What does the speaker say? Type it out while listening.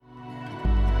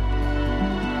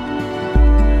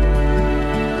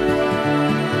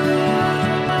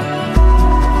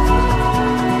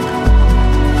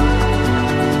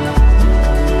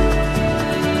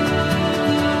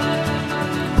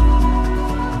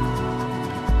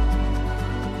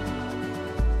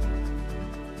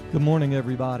Good morning,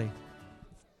 everybody.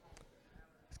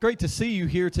 It's great to see you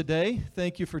here today.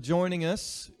 Thank you for joining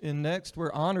us in Next.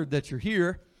 We're honored that you're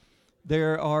here.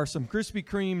 There are some Krispy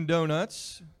Kreme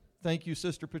donuts. Thank you,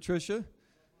 Sister Patricia,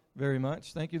 very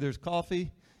much. Thank you. There's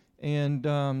coffee.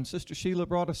 And Sister Sheila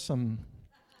brought us some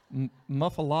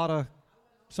muffalata,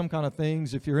 some kind of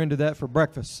things, if you're into that, for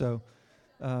breakfast. So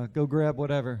go grab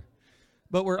whatever.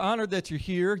 But we're honored that you're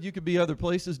here. You could be other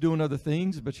places doing other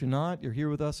things, but you're not. You're here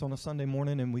with us on a Sunday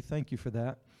morning, and we thank you for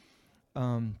that.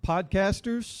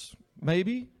 Podcasters,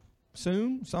 maybe,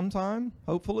 soon, sometime,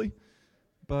 hopefully.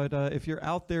 But if you're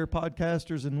out there,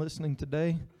 podcasters, and listening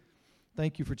today,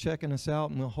 thank you for checking us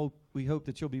out, and we hope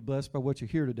that you'll be blessed by what you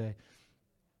hear today.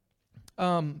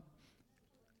 I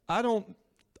don't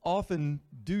often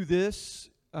do this,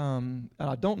 and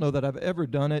I don't know that I've ever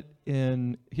done it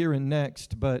here in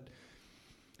Next, but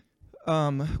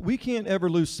we can't ever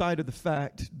lose sight of the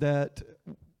fact that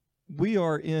we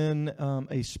are in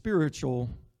a spiritual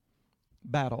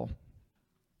battle.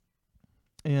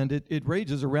 And it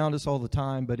rages around us all the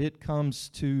time, but it comes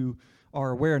to our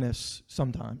awareness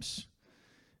sometimes.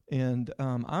 And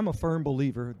I'm a firm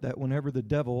believer that whenever the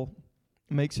devil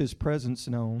makes his presence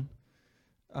known,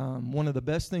 one of the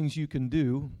best things you can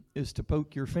do is to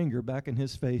poke your finger back in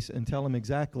his face and tell him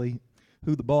exactly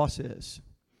who the boss is.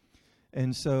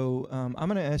 And so I'm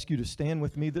going to ask you to stand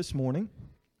with me this morning.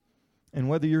 And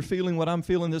whether you're feeling what I'm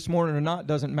feeling this morning or not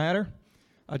doesn't matter.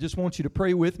 I just want you to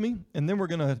pray with me, and then we're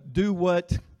going to do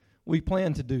what we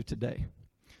plan to do today.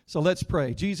 So let's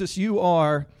pray. Jesus, you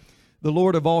are the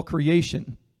Lord of all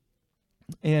creation,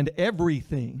 and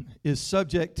everything is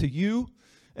subject to you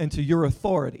and to your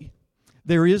authority.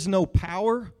 There is no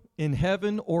power in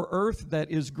heaven or earth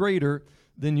that is greater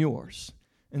than yours.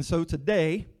 And so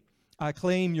today, I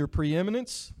claim your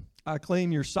preeminence, I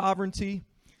claim your sovereignty,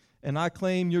 and I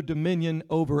claim your dominion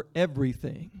over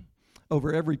everything,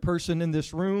 over every person in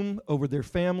this room, over their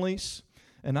families,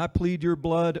 and I plead your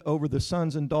blood over the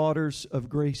sons and daughters of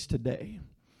Grace today.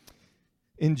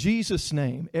 In Jesus'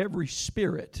 name, every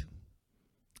spirit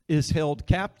is held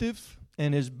captive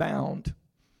and is bound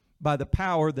by the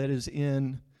power that is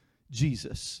in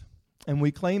Jesus. And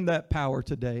we claim that power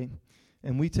today.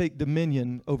 And we take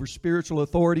dominion over spiritual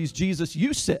authorities. Jesus,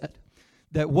 you said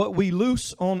that what we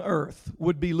loose on earth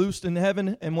would be loosed in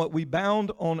heaven, and what we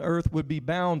bound on earth would be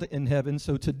bound in heaven.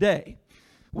 So today,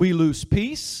 we loose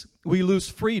peace, we loose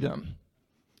freedom,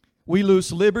 we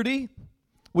loose liberty,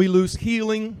 we loose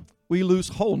healing, we loose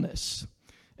wholeness.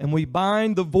 And we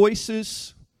bind the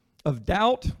voices of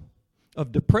doubt,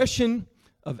 of depression,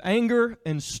 of anger,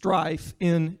 and strife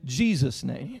in Jesus'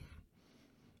 name.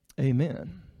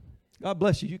 Amen. God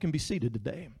bless you. You can be seated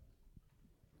today.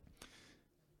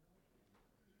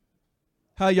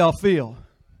 How y'all feel?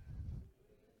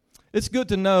 It's good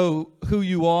to know who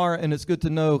you are, and it's good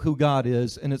to know who God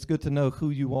is, and it's good to know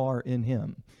who you are in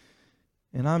Him.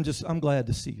 And I'm glad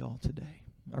to see y'all today.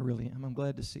 I really am. I'm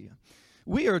glad to see you.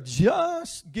 We are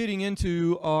just getting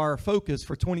into our focus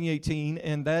for 2018,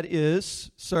 and that is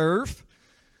serve.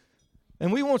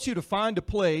 And we want you to find a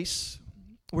place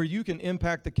where you can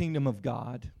impact the kingdom of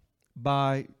God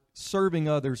by serving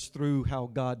others through how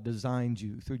God designed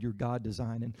you, through your God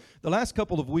design. And the last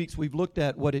couple of weeks, we've looked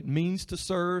at what it means to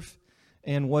serve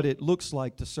and what it looks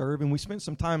like to serve. And we spent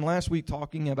some time last week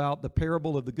talking about the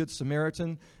parable of the Good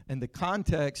Samaritan and the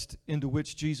context into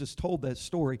which Jesus told that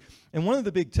story. And one of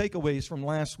the big takeaways from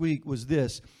last week was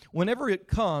this: whenever it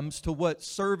comes to what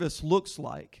service looks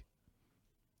like,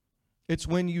 it's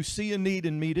when you see a need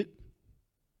and meet it,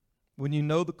 when you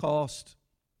know the cost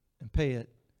and pay it,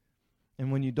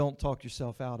 and when you don't talk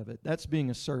yourself out of it. That's being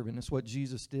a servant. That's what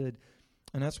Jesus did,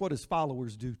 and that's what his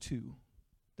followers do too.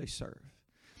 They serve.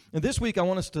 And this week I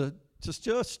want us to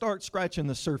just start scratching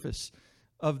the surface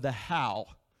of the how.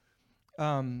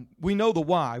 We know the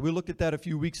why. We looked at that a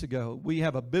few weeks ago. We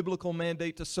have a biblical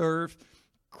mandate to serve.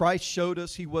 Christ showed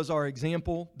us. He was our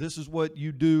example. This is what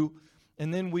you do.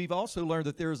 And then we've also learned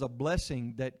that there is a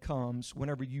blessing that comes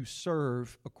whenever you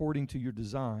serve according to your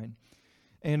design.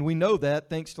 And we know that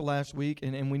thanks to last week,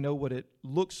 and we know what it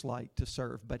looks like to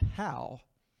serve. But how?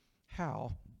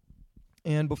 How?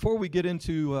 And before we get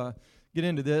into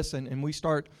this and we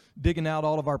start digging out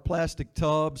all of our plastic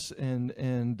tubs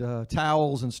and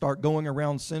towels and start going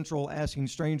around Central asking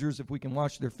strangers if we can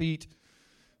wash their feet,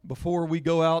 before we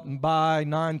go out and buy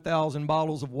 9,000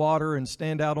 bottles of water and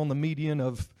stand out on the median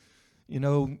of,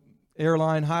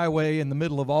 Airline Highway in the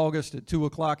middle of August at 2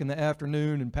 o'clock in the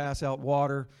afternoon and pass out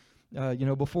water,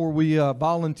 before we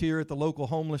volunteer at the local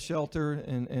homeless shelter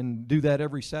and do that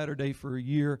every Saturday for a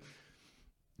year,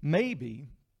 maybe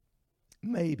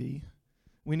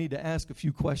we need to ask a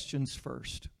few questions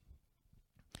first.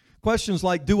 Questions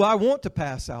like, do I want to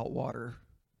pass out water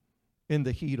in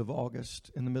the heat of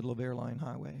August in the middle of Airline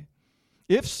Highway?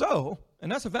 If so,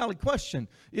 and that's a valid question,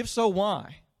 if so,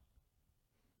 why?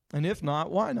 And if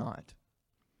not, why not?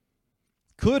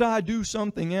 Could I do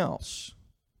something else?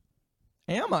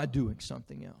 Am I doing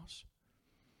something else?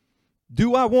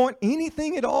 Do I want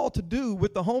anything at all to do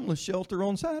with the homeless shelter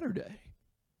on Saturday?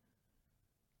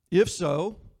 If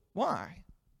so, why?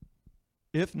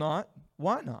 If not,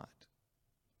 why not?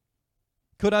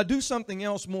 Could I do something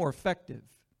else more effective?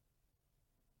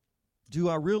 Do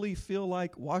I really feel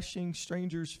like washing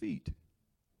strangers' feet?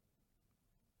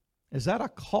 Is that a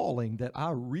calling that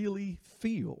I really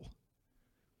feel?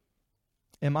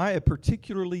 Am I a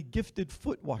particularly gifted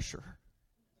foot washer?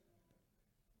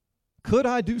 Could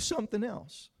I do something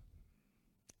else?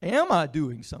 Am I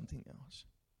doing something else?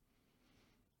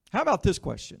 How about this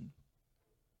question?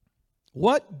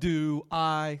 What do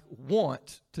I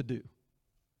want to do?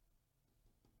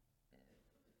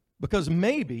 Because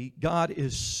maybe God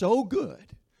is so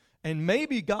good and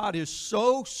maybe God is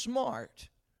so smart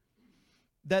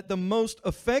that the most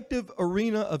effective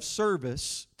arena of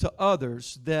service to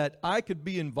others that I could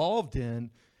be involved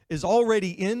in is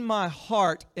already in my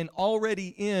heart and already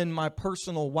in my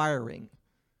personal wiring.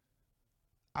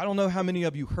 I don't know how many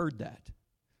of you heard that.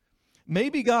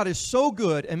 Maybe God is so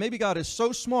good and maybe God is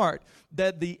so smart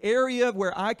that the area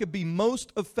where I could be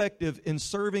most effective in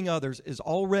serving others is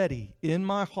already in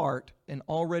my heart and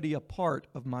already a part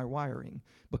of my wiring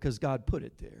because God put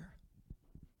it there.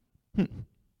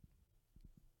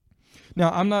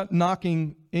 Now, I'm not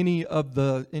knocking any of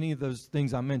those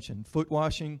things I mentioned. Foot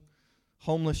washing,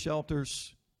 homeless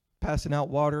shelters, passing out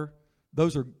water.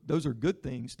 Those are good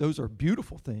things. Those are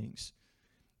beautiful things.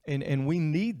 And we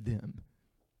need them.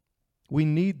 We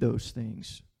need those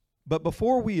things. But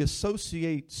before we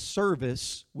associate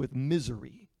service with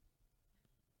misery,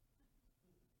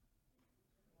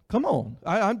 come on.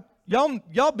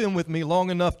 Y'all been with me long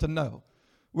enough to know.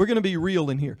 We're going to be real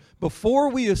in here. Before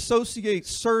we associate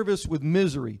service with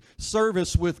misery,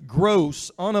 service with gross,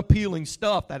 unappealing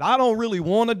stuff that I don't really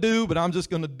want to do, but I'm just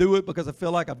going to do it because I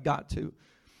feel like I've got to,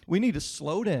 we need to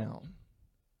slow down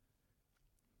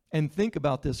and think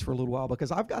about this for a little while,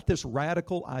 because I've got this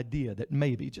radical idea that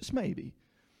maybe, just maybe,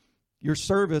 your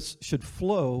service should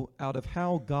flow out of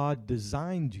how God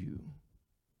designed you.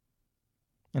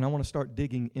 And I want to start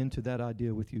digging into that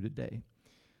idea with you today.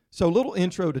 So a little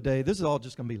intro today. This is all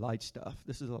just going to be light stuff.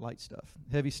 This is the light stuff.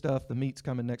 Heavy stuff, the meat's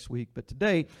coming next week. But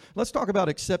today, let's talk about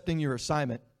accepting your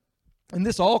assignment. And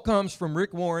this all comes from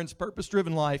Rick Warren's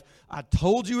Purpose-Driven Life. I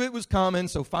told you it was coming,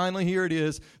 so finally here it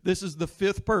is. This is the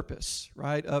fifth purpose,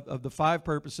 right, of the 5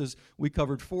 purposes. We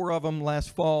covered 4 of them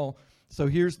last fall. So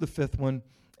here's the 5th one,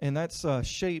 and that's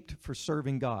shaped for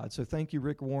serving God. So thank you,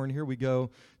 Rick Warren. Here we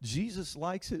go. Jesus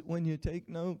likes it when you take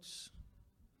notes.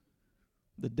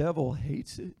 The devil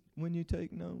hates it when you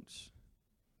take notes.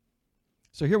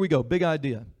 So here we go. Big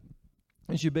idea.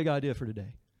 Here's your big idea for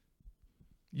today.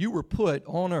 You were put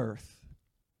on earth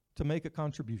to make a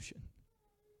contribution.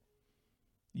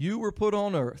 You were put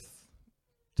on earth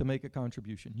to make a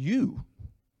contribution. You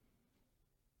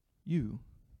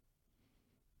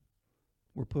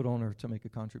were put on earth to make a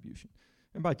contribution.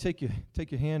 Everybody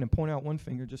take your hand and point out one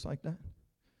finger just like that.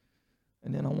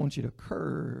 And then I want you to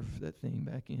curve that thing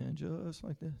back in just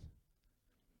like this.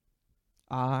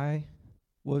 I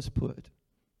was put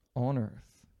on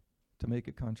earth to make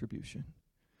a contribution.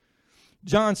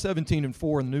 John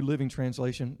 17:4 in the New Living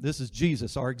Translation, this is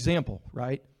Jesus, our example,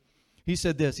 right? He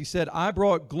said this, he said, I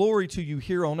brought glory to you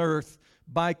here on earth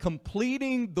by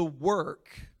completing the work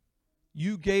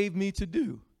you gave me to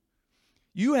do.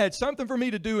 You had something for me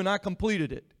to do and I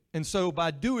completed it. And so by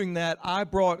doing that, I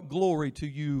brought glory to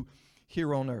you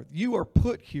here on earth. You are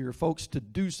put here, folks, to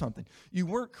do something. You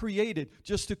weren't created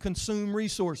just to consume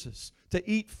resources, to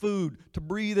eat food, to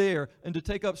breathe air, and to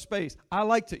take up space. I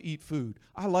like to eat food.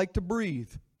 I like to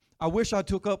breathe. I wish I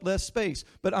took up less space,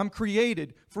 but I'm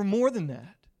created for more than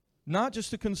that. Not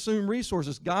just to consume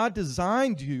resources. God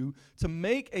designed you to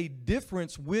make a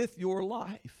difference with your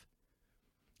life.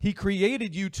 He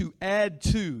created you to add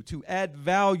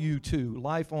value to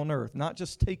life on earth, not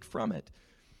just take from it.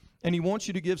 And he wants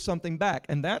you to give something back.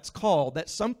 And that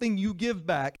something you give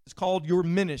back is called your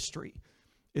ministry.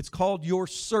 It's called your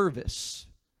service.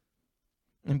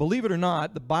 And believe it or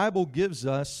not, the Bible gives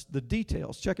us the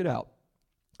details. Check it out.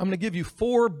 I'm going to give you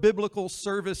 4 biblical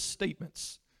service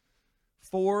statements.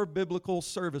 4 biblical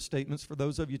service statements for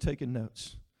those of you taking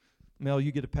notes. Mel,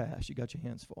 you get a pass. You got your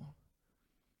hands full.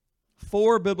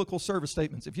 4 biblical service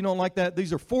statements. If you don't like that,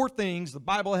 these are 4 things the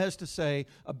Bible has to say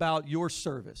about your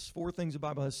service. 4 things the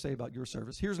Bible has to say about your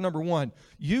service. Here's number 1.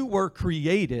 You were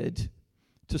created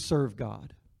to serve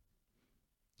God.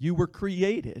 You were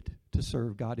created to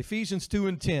serve God. Ephesians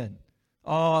 2:10.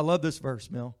 Oh, I love this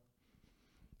verse, Mel.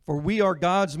 For we are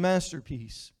God's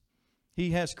masterpiece.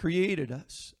 He has created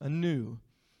us anew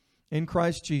in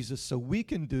Christ Jesus so we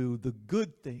can do the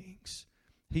good things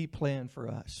He planned for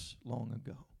us long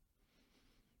ago.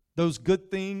 Those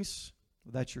good things,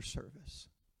 that's your service.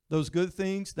 Those good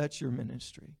things, that's your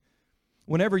ministry.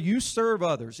 Whenever you serve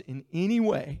others in any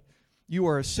way, you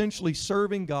are essentially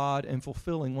serving God and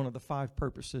fulfilling one of the 5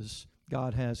 purposes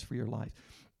God has for your life.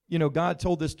 You know, God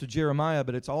told this to Jeremiah,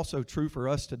 but it's also true for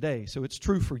us today, so it's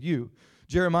true for you.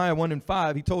 Jeremiah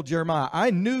 1:5, He told Jeremiah, I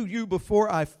knew you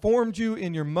before I formed you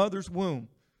in your mother's womb.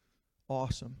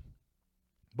 Awesome.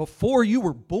 Before you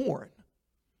were born,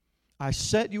 I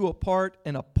set you apart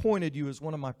and appointed you as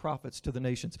one of my prophets to the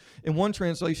nations. In one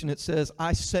translation, it says,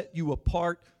 I set you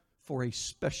apart for a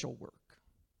special work.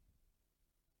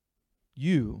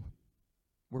 You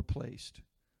were placed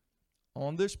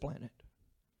on this planet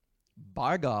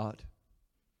by God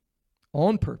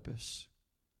on purpose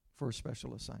for a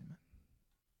special assignment.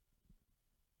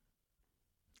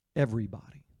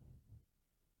 Everybody.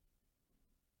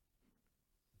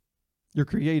 You're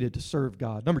created to serve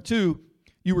God. Number 2,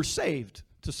 you were saved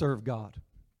to serve God.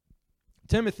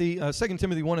 2 Timothy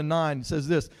 1:9 says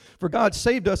this, for God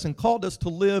saved us and called us to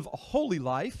live a holy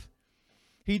life.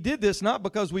 He did this not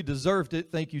because we deserved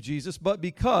it, thank you, Jesus, but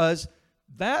because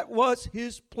that was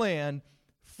His plan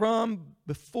from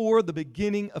before the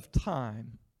beginning of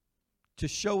time to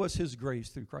show us His grace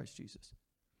through Christ Jesus.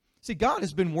 See, God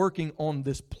has been working on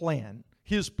this plan,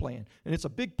 His plan. And it's a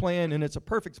big plan and it's a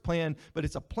perfect plan, but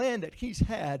it's a plan that He's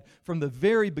had from the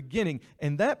very beginning.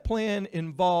 And that plan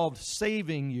involved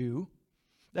saving you.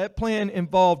 That plan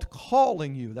involved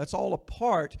calling you. That's all a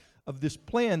part of this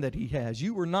plan that He has.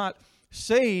 You were not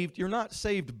saved. You're not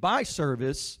saved by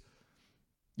service.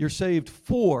 You're saved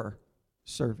for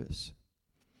service.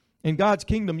 In God's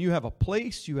kingdom, you have a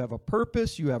place, you have a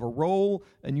purpose, you have a role,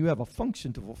 and you have a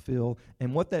function to fulfill.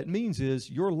 And what that means is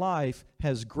your life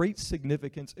has great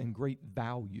significance and great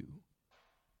value.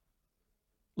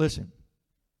 Listen,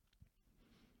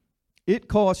 it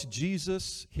cost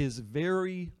Jesus His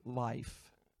very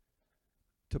life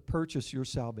to purchase your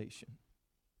salvation.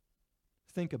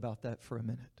 Think about that for a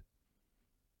minute.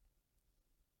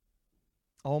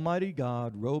 Almighty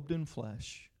God, robed in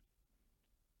flesh,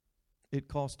 it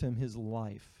cost Him His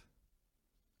life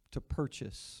to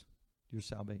purchase your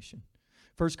salvation.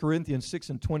 1 Corinthians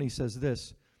 6:20 says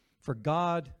this, for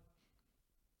God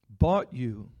bought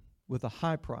you with a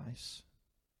high price,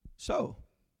 so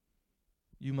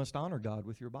you must honor God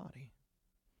with your body.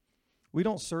 We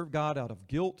don't serve God out of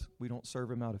guilt. We don't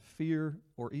serve Him out of fear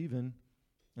or even,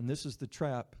 and this is the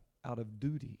trap, out of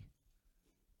duty.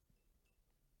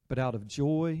 But out of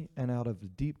joy and out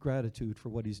of deep gratitude for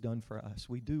what He's done for us.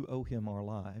 We do owe Him our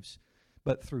lives.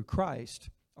 But through Christ,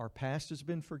 our past has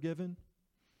been forgiven,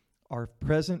 our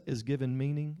present is given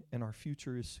meaning, and our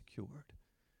future is secured.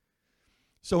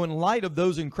 So in light of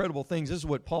those incredible things, this is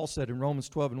what Paul said in Romans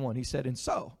 12:1. He said, and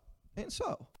so,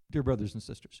 dear brothers and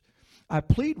sisters, I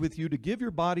plead with you to give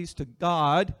your bodies to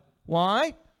God.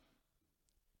 Why?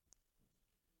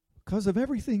 Because of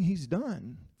everything He's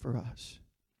done for us.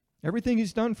 Everything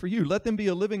He's done for you. Let them be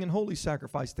a living and holy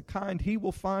sacrifice, the kind He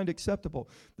will find acceptable.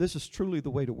 This is truly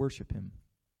the way to worship Him.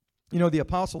 You know, the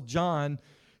Apostle John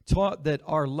taught that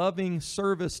our loving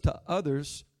service to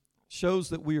others shows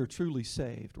that we are truly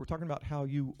saved. We're talking about how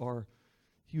you are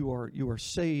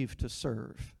saved to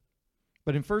serve.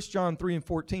 But in 1 John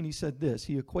 3:14, he said this.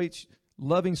 He equates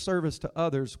loving service to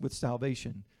others with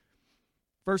salvation.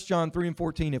 1 John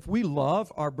 3:14, if we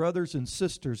love our brothers and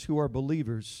sisters who are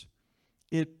believers,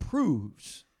 it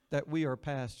proves that we are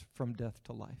passed from death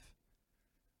to life.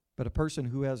 But a person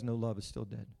who has no love is still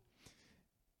dead.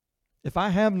 If I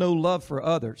have no love for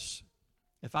others,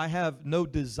 if I have no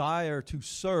desire to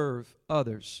serve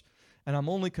others, and I'm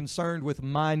only concerned with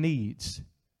my needs,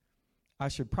 I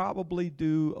should probably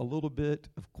do a little bit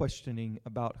of questioning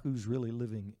about who's really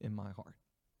living in my heart.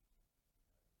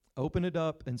 Open it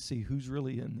up and see who's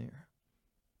really in there.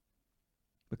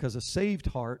 Because a saved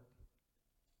heart,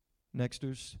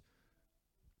 nexters,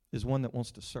 is one that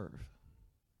wants to serve.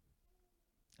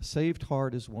 A saved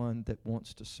heart is one that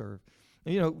wants to serve.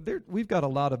 And, you know, we've got a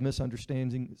lot of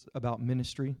misunderstandings about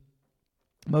ministry.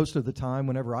 Most of the time,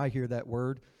 whenever I hear that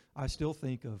word, I still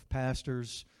think of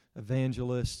pastors,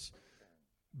 evangelists,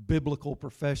 biblical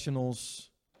professionals,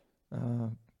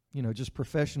 just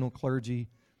professional clergy.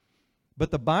 But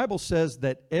the Bible says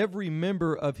that every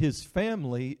member of his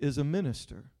family is a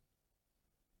minister.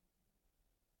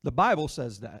 The Bible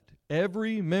says that.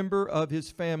 Every member of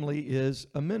his family is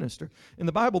a minister. In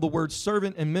the Bible, the words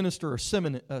servant and minister are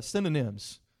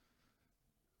synonyms.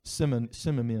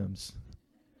 Synonyms.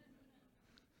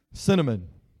 Cinnamon.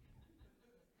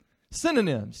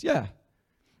 Synonyms, yeah.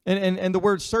 And the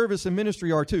words service and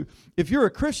ministry are too. If you're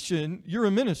a Christian, you're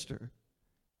a minister.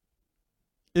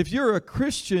 If you're a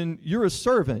Christian, you're a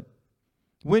servant.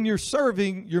 When you're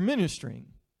serving, you're ministering.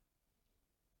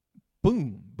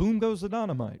 Boom. Boom goes the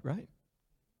dynamite, right?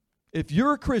 If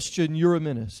you're a Christian, you're a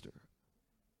minister.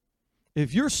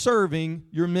 If you're serving,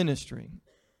 you're ministering.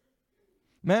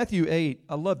 Matthew 8,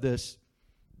 I love this.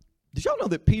 Did y'all know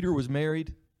that Peter was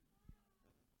married?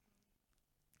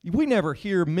 We never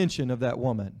hear mention of that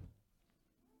woman.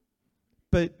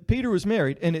 But Peter was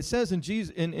married, and it says in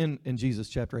Jesus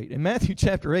chapter 8, in Matthew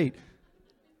chapter 8,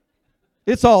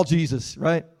 it's all Jesus,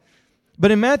 right?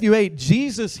 But in Matthew 8,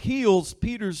 Jesus heals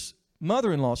Peter's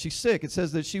mother-in-law. She's sick. It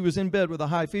says that she was in bed with a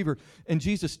high fever, and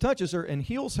Jesus touches her and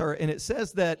heals her, and it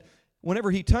says that whenever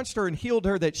he touched her and healed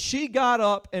her, that she got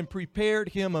up and prepared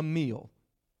him a meal.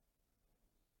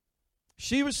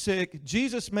 She was sick.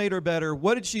 Jesus made her better.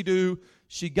 What did she do?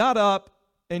 She got up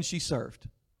and she served.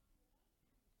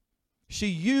 She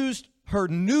used her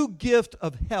new gift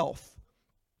of health,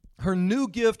 her new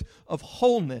gift of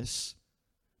wholeness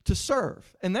to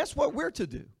serve. And that's what we're to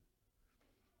do.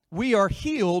 We are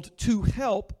healed to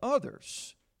help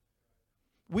others.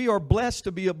 We are blessed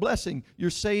to be a blessing. You're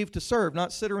saved to serve,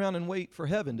 not sit around and wait for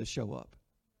heaven to show up.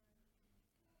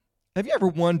 Have you ever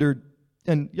wondered,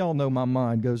 and y'all know my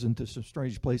mind goes into some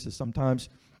strange places sometimes,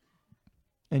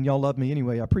 and y'all love me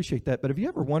anyway, I appreciate that, but have you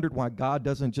ever wondered why God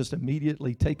doesn't just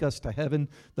immediately take us to heaven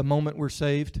the moment we're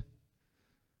saved?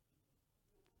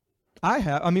 I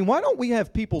have. I mean, why don't we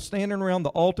have people standing around the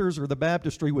altars or the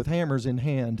baptistry with hammers in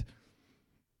hand?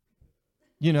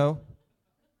 You know,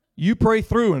 you pray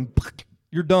through and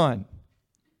you're done.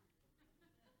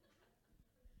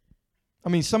 I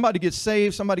mean, somebody gets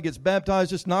saved, somebody gets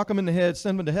baptized, just knock them in the head,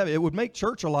 send them to heaven. It would make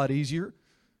church a lot easier.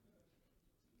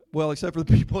 Well, except for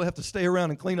the people that have to stay around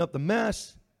and clean up the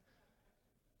mess.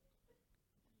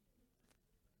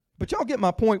 But y'all get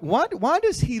my point. Why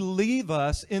does he leave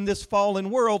us in this fallen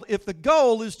world if the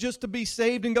goal is just to be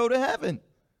saved and go to heaven?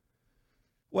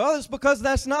 Well, it's because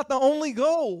that's not the only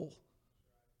goal.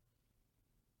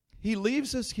 He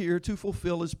leaves us here to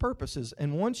fulfill his purposes.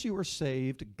 And once you are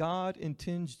saved, God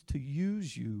intends to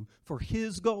use you for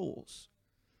his goals.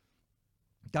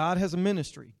 God has a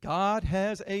ministry. God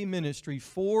has a ministry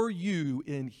for you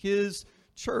in his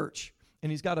church. And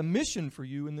he's got a mission for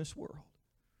you in this world.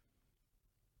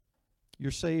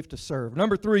 You're saved to serve.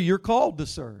 Number 3, you're called to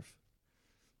serve.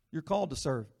 You're called to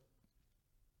serve.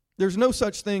 There's no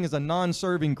such thing as a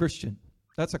non-serving Christian.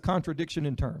 That's a contradiction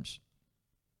in terms.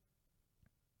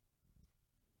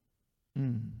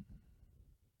 1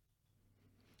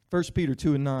 Peter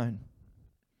 2:9.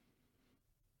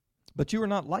 But you are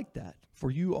not like that,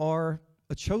 for you are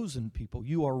a chosen people.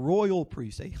 You are royal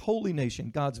priests, a holy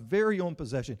nation, God's very own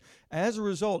possession. As a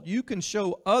result, you can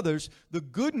show others the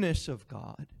goodness of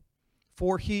God,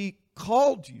 for he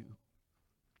called you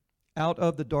out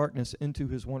of the darkness into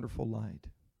his wonderful light.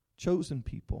 Chosen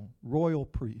people, royal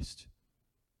priests.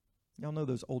 Y'all know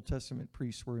those Old Testament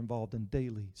priests were involved in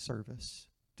daily service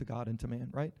to God and to man,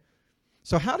 right?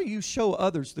 So how do you show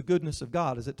others the goodness of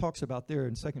God, as it talks about there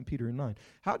in 2 Peter 9?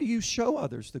 How do you show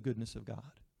others the goodness of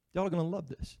God? Y'all are going to love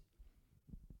this.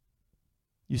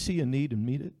 You see a need and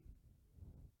meet it.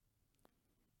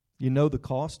 You know the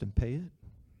cost and pay it.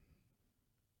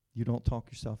 You don't talk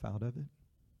yourself out of it.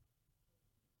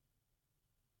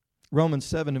 Romans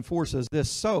 7:4 says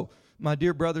this, so, my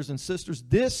dear brothers and sisters,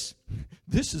 this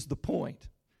is the point.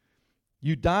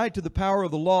 You died to the power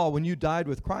of the law when you died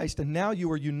with Christ, and now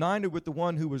you are united with the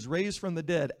one who was raised from the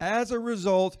dead. As a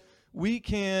result, we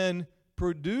can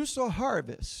produce a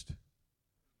harvest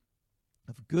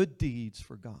of good deeds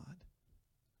for God.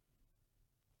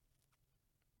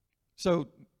 So,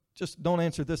 just don't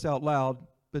answer this out loud,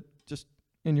 but just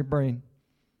in your brain.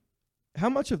 How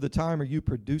much of the time are you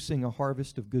producing a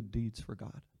harvest of good deeds for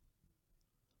God?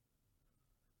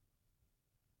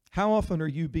 How often are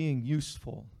you being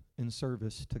useful in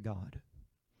service to God?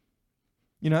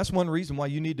 You know, that's one reason why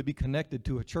you need to be connected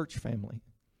to a church family.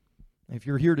 If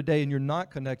you're here today and you're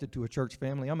not connected to a church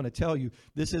family, I'm going to tell you,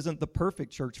 this isn't the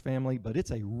perfect church family, but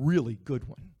it's a really good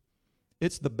one.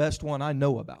 It's the best one I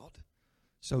know about.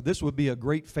 So this would be a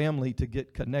great family to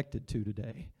get connected to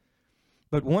today.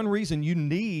 But one reason you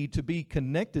need to be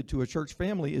connected to a church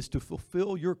family is to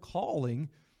fulfill your calling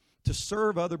to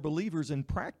serve other believers in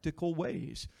practical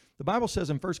ways. The Bible says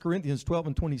in 1 Corinthians 12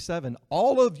 and 27,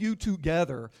 all of you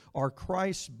together are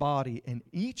Christ's body, and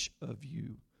each of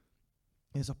you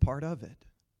is a part of it.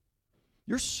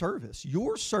 Your service,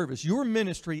 your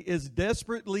ministry is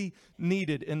desperately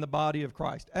needed in the body of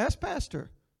Christ. Ask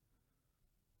pastor.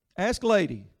 Ask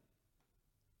lady.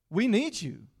 We need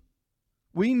you.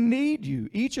 We need you.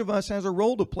 Each of us has a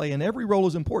role to play, and every role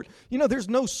is important. You know, there's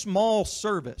no small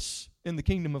service in the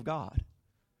kingdom of God.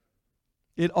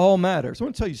 It all matters. I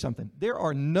want to tell you something. There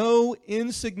are no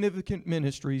insignificant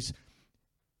ministries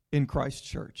in Christ's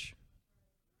church.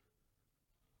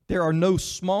 There are no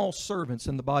small servants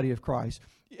in the body of Christ.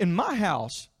 In my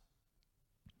house,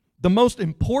 the most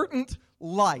important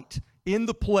light in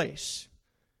the place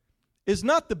is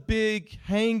not the big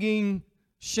hanging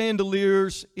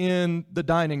chandeliers in the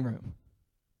dining room.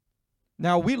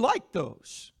 Now, we like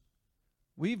those.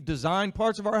 We've designed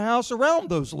parts of our house around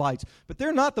those lights, but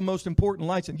they're not the most important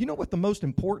lights. And you know what the most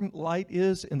important light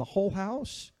is in the whole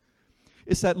house?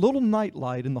 It's that little night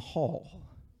light in the hall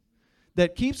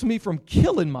that keeps me from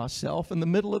killing myself in the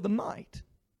middle of the night.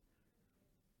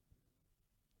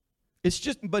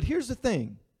 But here's the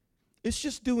thing. It's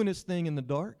just doing its thing in the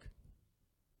dark.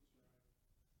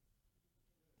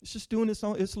 It's just doing its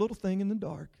little thing in the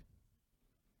dark.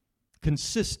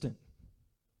 Consistent.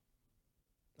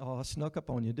 Oh, I snuck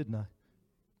up on you, didn't I?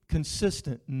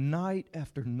 Consistent, night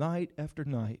after night after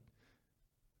night.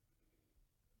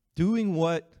 Doing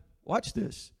what, watch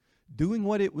this, doing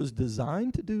what it was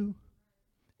designed to do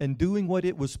and doing what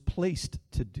it was placed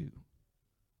to do.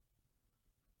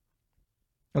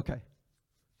 Okay.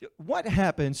 What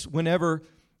happens whenever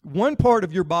one part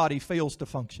of your body fails to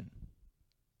function?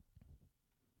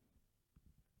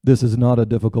 This is not a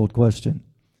difficult question.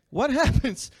 What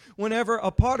happens whenever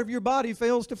a part of your body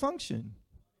fails to function?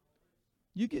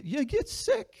 You get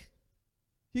sick.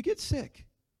 You get sick.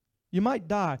 You might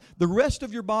die. The rest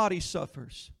of your body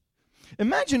suffers.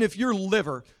 Imagine if your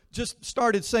liver just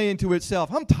started saying to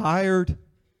itself, I'm tired.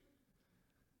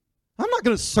 I'm not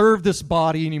going to serve this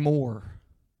body anymore.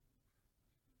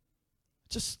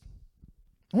 I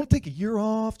want to take a year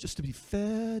off just to be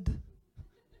fed.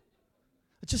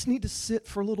 I just need to sit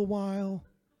for a little while.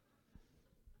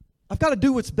 I've got to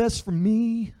do what's best for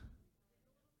me.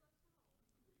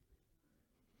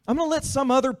 I'm going to let some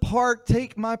other part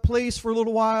take my place for a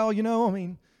little while, you know. I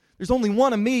mean, there's only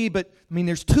one of me, but,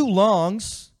 there's two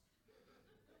lungs.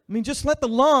 Just let the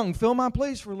lung fill my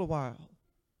place for a little while.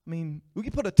 We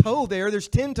could put a toe there. There's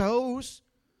 10 toes.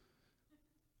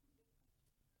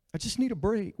 I just need a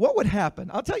break. What would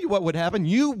happen? I'll tell you what would happen.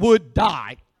 You would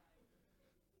die.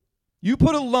 You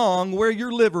put a lung where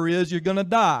your liver is, you're going to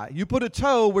die. You put a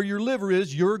toe where your liver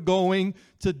is, you're going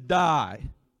to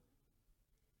die.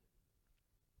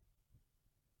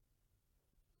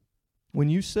 When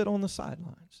you sit on the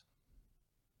sidelines,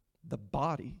 the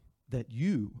body that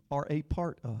you are a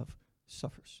part of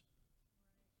suffers.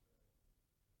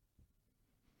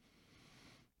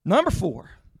 Number 4.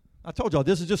 I told y'all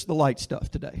this is just the light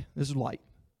stuff today. This is light.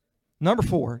 Number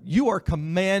 4, you are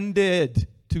commanded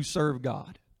to serve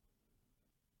God.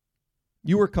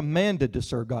 You are commanded to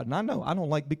serve God. And I know I don't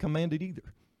like to be commanded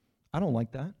either. I don't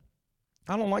like that.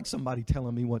 I don't like somebody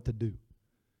telling me what to do.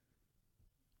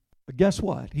 But guess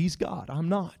what? He's God. I'm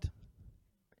not.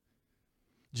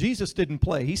 Jesus didn't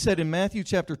play. He said in Matthew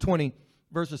chapter 20,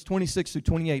 verses 26 through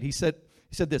 28, he said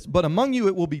this, but among you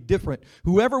it will be different.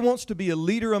 Whoever wants to be a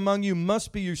leader among you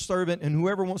must be your servant, and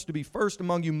whoever wants to be first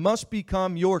among you must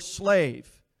become your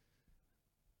slave.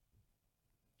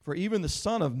 For even the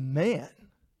Son of Man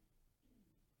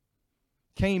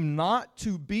came not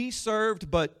to be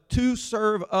served, but to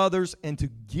serve others and to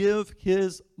give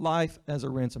his life as a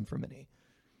ransom for many.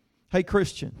 Hey,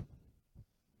 Christian,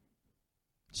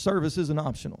 service isn't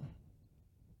optional.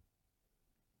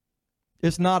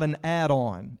 It's not an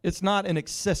add-on. It's not an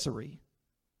accessory.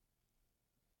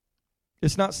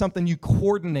 It's not something you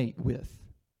coordinate with.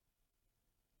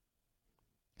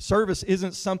 Service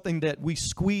isn't something that we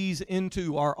squeeze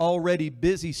into our already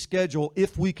busy schedule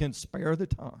if we can spare the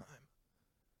time.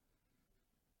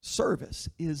 Service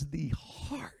is the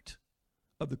heart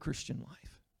of the Christian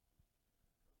life.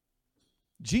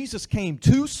 Jesus came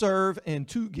to serve and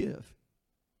to give.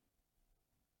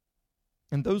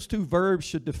 And those two verbs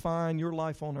should define your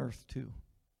life on earth too.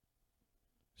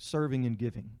 Serving and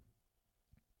giving.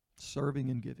 Serving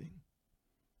and giving.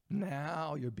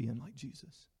 Now you're being like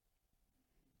Jesus.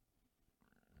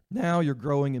 Now you're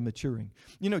growing and maturing.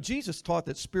 You know, Jesus taught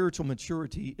that spiritual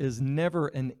maturity is never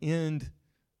an end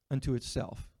unto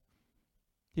itself.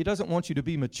 He doesn't want you to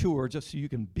be mature just so you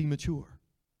can be mature.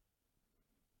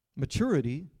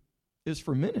 Maturity is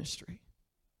for ministry.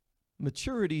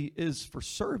 Maturity is for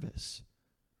service.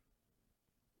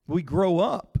 We grow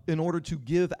up in order to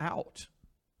give out.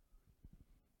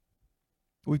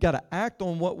 We've got to act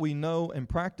on what we know and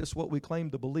practice what we claim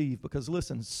to believe, because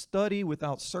listen, study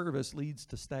without service leads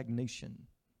to stagnation.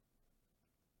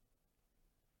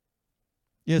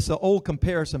 It's an old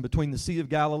comparison between the Sea of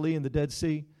Galilee and the Dead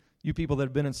Sea. You people that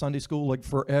have been in Sunday school like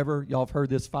forever, y'all have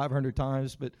heard this 500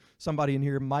 times, but somebody in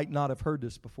here might not have heard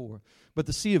this before. But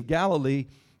the Sea of Galilee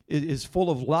is full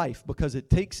of life because it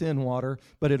takes in water,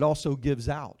 but it also gives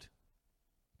out.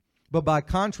 But by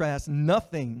contrast,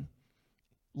 nothing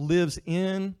lives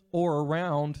in or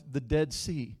around the Dead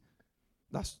Sea.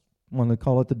 That's why they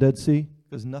call it the Dead Sea,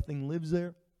 because nothing lives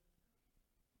there.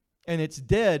 And it's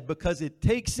dead because it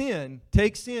takes in,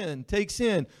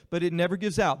 but it never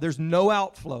gives out. There's no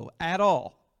outflow at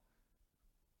all.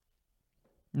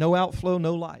 No outflow,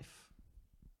 no life.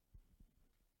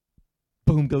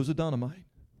 Boom goes the dynamite.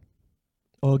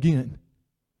 Again.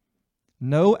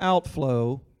 No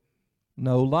outflow,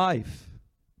 no life.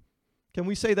 Can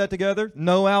we say that together?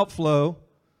 No outflow,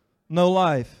 no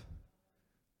life.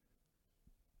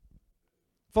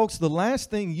 Folks, the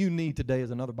last thing you need today is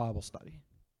another Bible study.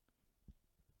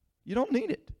 You don't need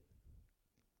it.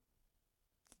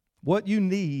 What you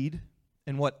need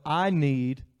and what I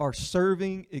need are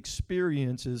serving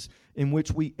experiences in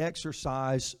which we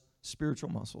exercise spiritual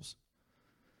muscles.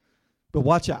 But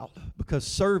watch out, because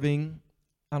serving,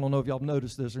 I don't know if y'all have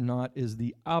noticed this or not, is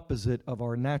the opposite of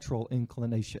our natural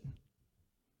inclination.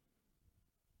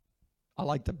 I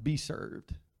like to be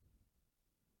served.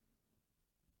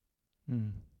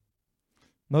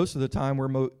 Most of the time,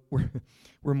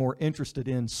 we're more interested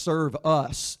in serve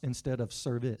us instead of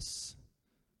service.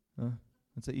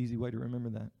 That's an easy way to remember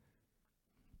that.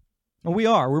 And we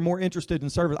are. We're more interested in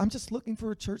service. I'm just looking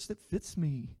for a church that fits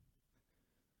me.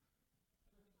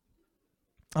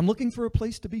 I'm looking for a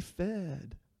place to be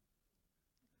fed.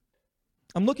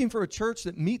 I'm looking for a church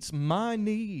that meets my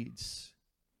needs.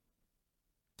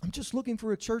 I'm just looking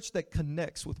for a church that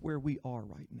connects with where we are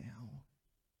right now.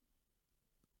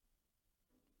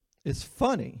 It's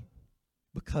funny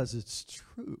because it's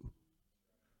true.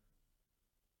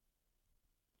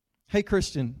 Hey,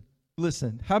 Christian,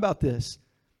 listen, how about this?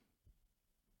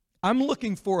 I'm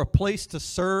looking for a place to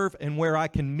serve and where I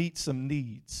can meet some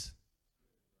needs.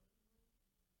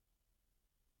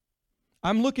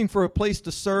 I'm looking for a place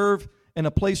to serve and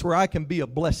a place where I can be a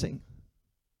blessing.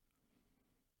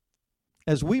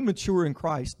 As we mature in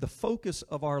Christ, the focus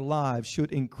of our lives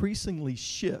should increasingly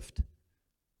shift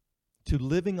to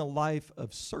living a life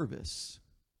of service.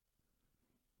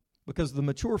 Because the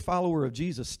mature follower of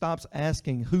Jesus stops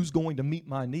asking who's going to meet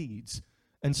my needs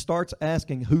and starts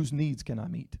asking whose needs can I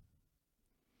meet.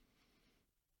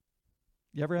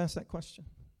 You ever ask that question?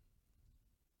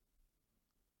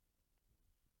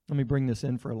 Let me bring this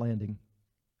in for a landing.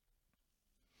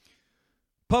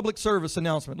 Public service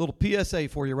announcement, little PSA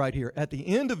for you right here. At the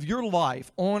end of your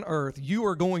life on earth, you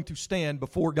are going to stand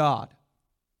before God.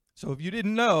 So if you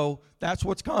didn't know, that's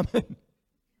what's coming.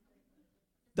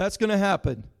 That's going to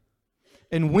happen.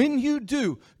 And when you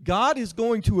do, God is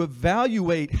going to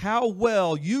evaluate how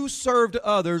well you served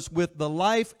others with the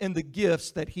life and the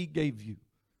gifts that He gave you.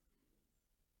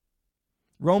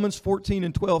 Romans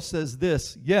 14:12 says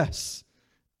this, yes,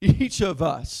 each of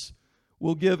us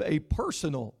will give a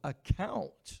personal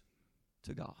account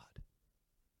to God.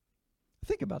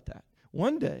 Think about that.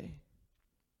 One day,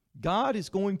 God is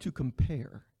going to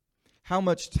compare how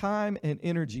much time and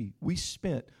energy we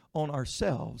spent on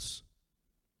ourselves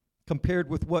compared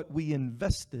with what we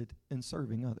invested in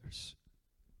serving others.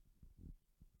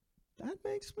 That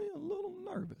makes me a little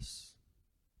nervous.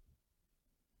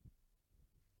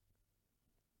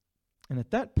 And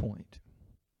at that point,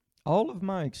 all of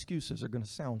my excuses are going to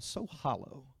sound so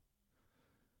hollow.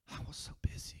 I was so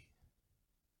busy.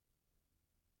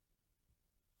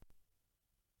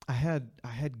 I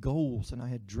had goals and I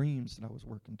had dreams that I was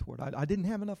working toward. I didn't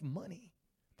have enough money.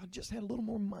 I just had a little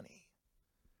more money.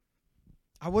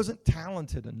 I wasn't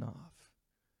talented enough.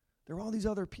 There were all these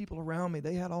other people around me.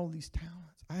 They had all these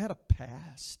talents. I had a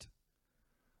past.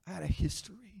 I had a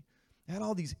history. I had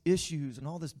all these issues and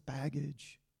all this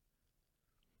baggage.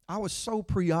 I was so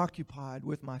preoccupied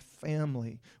with my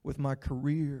family, with my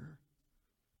career,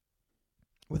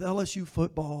 with LSU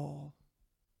football,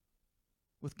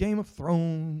 with Game of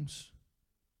Thrones.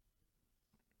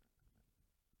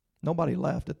 Nobody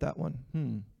laughed at that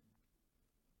one.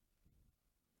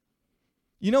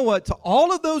 You know what? To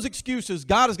all of those excuses,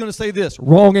 God is going to say this.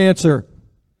 Wrong answer.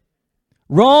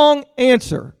 Wrong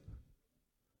answer.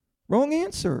 Wrong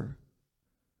answer.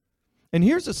 And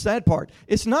here's the sad part.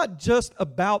 It's not just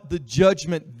about the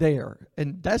judgment there,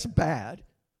 and that's bad,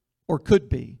 or could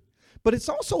be. But it's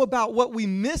also about what we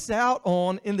miss out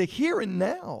on in the here and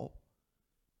now.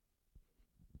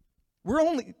 We're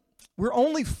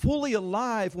only fully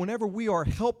alive whenever we are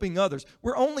helping others.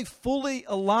 We're only fully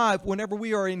alive whenever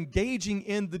we are engaging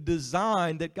in the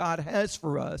design that God has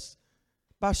for us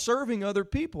by serving other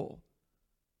people.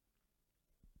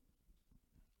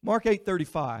 Mark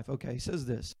 8:35, okay, says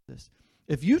this.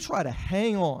 If you try to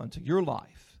hang on to your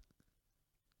life,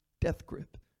 death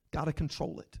grip, got to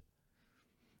control it.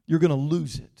 You're going to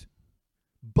lose it.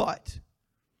 But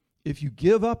if you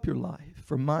give up your life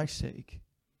for my sake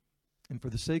and for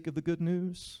the sake of the good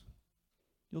news,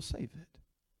 you'll save it.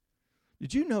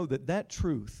 Did you know that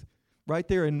truth right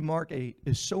there in Mark 8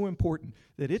 is so important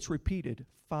that it's repeated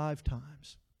 5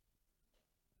 times?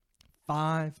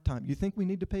 5 times. You think we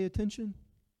need to pay attention?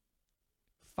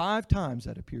 5 times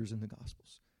that appears in the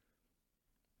Gospels.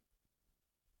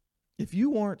 If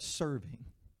you aren't serving,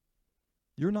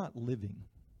 you're not living.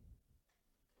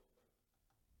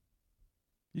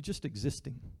 You're just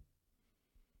existing.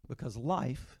 Because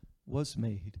life was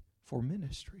made for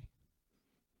ministry.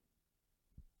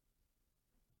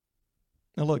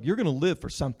 Now look, you're going to live for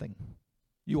something.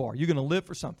 You are. You're going to live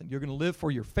for something. You're going to live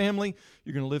for your family.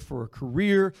 You're going to live for a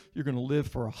career. You're going to live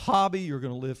for a hobby. You're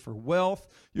going to live for wealth.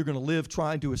 You're going to live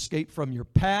trying to escape from your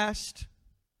past.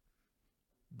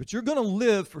 But you're going to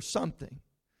live for something.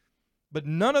 But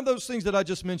none of those things that I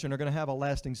just mentioned are going to have a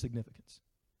lasting significance.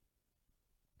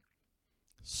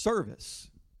 Service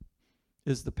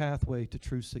is the pathway to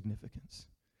true significance.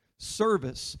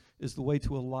 Service is the way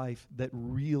to a life that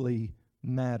really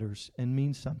matters and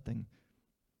means something.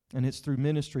 And it's through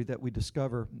ministry that we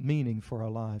discover meaning for our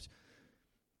lives.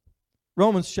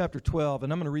 Romans chapter 12,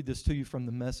 and I'm going to read this to you from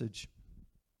the Message.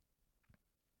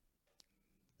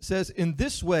 It says, in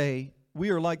this way, we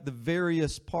are like the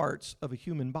various parts of a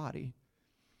human body.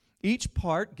 Each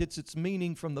part gets its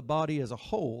meaning from the body as a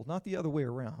whole, not the other way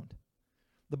around.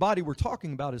 The body we're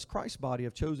talking about is Christ's body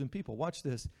of chosen people. Watch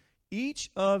this. Each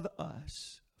of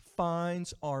us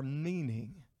finds our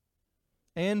meaning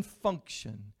and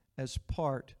function as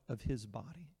part of his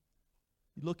body.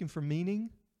 You looking for meaning?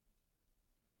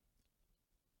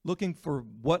 Looking for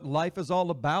what life is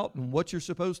all about and what you're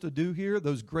supposed to do here?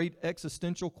 Those great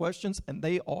existential questions, and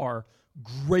they are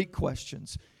great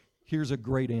questions. Here's a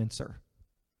great answer.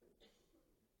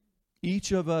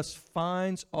 Each of us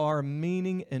finds our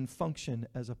meaning and function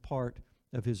as a part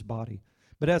of his body.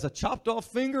 But as a chopped off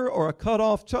finger or a cut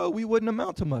off toe, we wouldn't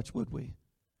amount to much, would we?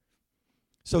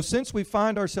 So since we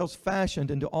find ourselves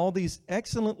fashioned into all these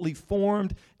excellently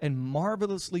formed and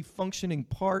marvelously functioning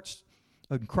parts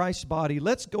of Christ's body,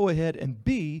 let's go ahead and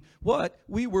be what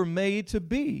we were made to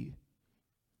be,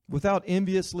 without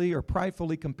enviously or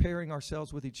pridefully comparing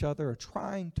ourselves with each other or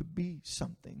trying to be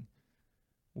something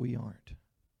we aren't.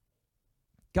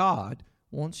 God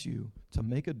wants you to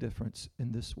make a difference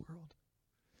in this world.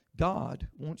 God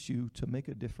wants you to make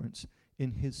a difference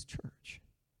in his church.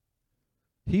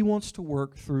 He wants to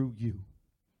work through you.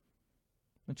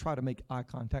 I'm going to try to make eye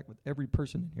contact with every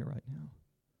person in here right now.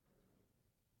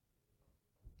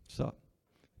 So,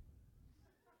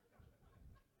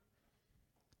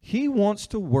 he wants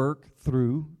to work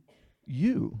through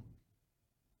you.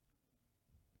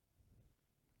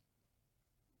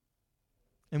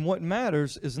 And what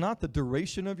matters is not the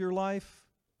duration of your life,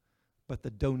 but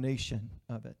the donation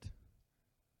of it.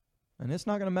 And it's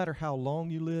not going to matter how long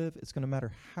you live, it's going to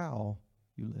matter how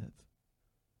you live.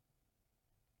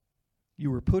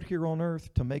 You were put here on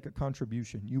earth to make a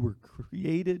contribution. You were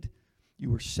created, you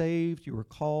were saved, you were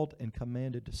called and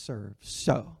commanded to serve.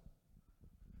 So,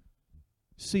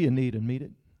 see a need and meet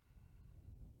it.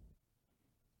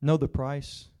 Know the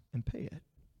price and pay it.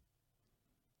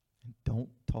 And don't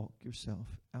talk yourself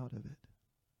out of it.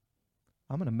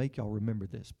 I'm going to make y'all remember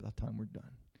this by the time we're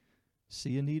done.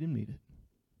 See a need and meet it.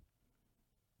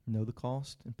 Know the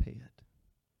cost and pay it.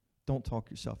 Don't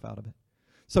talk yourself out of it.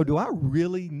 So do I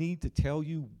really need to tell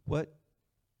you what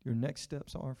your next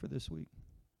steps are for this week?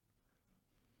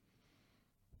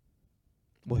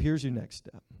 Well, here's your next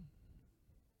step.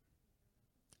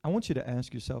 I want you to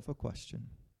ask yourself a question.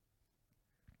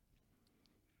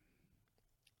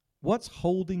 What's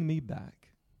holding me back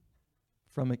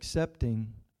from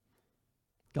accepting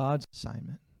God's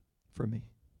assignment for me?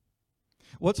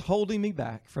 What's holding me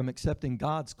back from accepting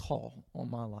God's call on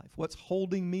my life? What's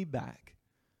holding me back?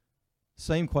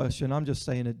 Same question, I'm just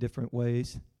saying it different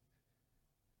ways.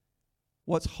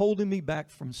 What's holding me back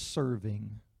from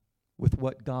serving with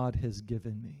what God has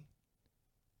given me?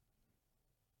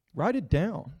 Write it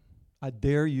down. I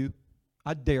dare you.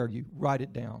 I dare you, write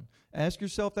it down. Ask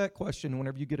yourself that question.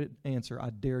 Whenever you get an answer, I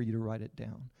dare you to write it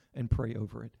down and pray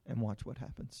over it and watch what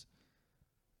happens.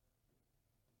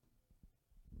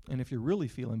 And if you're really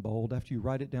feeling bold after you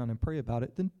write it down and pray about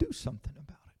it, then do something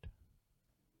about it.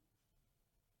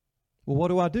 Well, what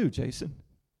do I do, Jason?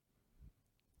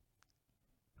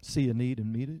 See a need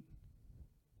and meet it.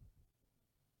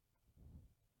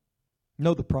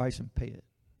 Know the price and pay it.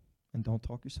 And don't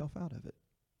talk yourself out of it.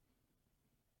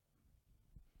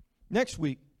 Next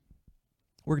week,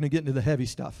 we're going to get into the heavy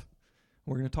stuff.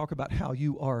 We're going to talk about how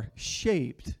you are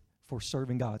shaped for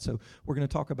serving God. So we're going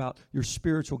to talk about your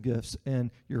spiritual gifts and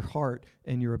your heart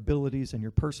and your abilities and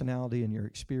your personality and your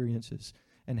experiences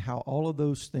and how all of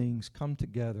those things come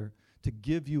together to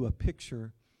give you a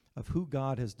picture of who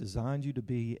God has designed you to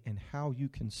be and how you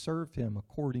can serve Him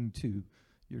according to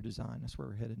your design. That's where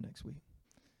we're headed next week.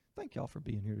 Thank y'all for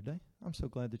being here today. I'm so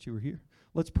glad that you were here.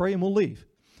 Let's pray and we'll leave.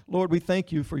 Lord, we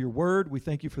thank you for your word. We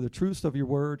thank you for the truths of your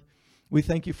word. We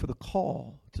thank you for the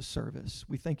call to service.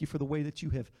 We thank you for the way that you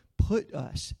have put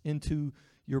us into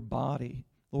your body,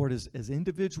 Lord, as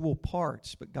individual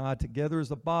parts. But God, together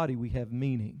as a body, we have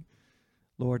meaning,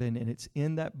 Lord, and it's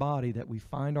in that body that we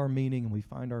find our meaning and we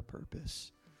find our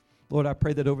purpose. Lord, I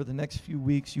pray that over the next few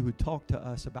weeks you would talk to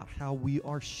us about how we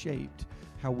are shaped,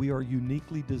 how we are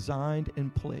uniquely designed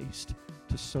and placed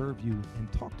to serve you,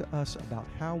 and talk to us about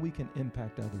how we can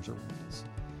impact others around us.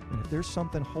 And if there's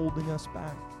something holding us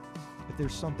back, if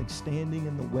there's something standing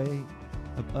in the way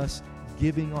of us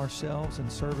giving ourselves in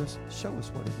service, show us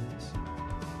what it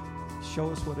is. Show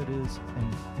us what it is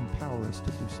and empower us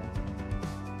to do something.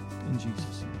 In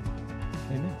Jesus'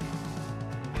 name, amen.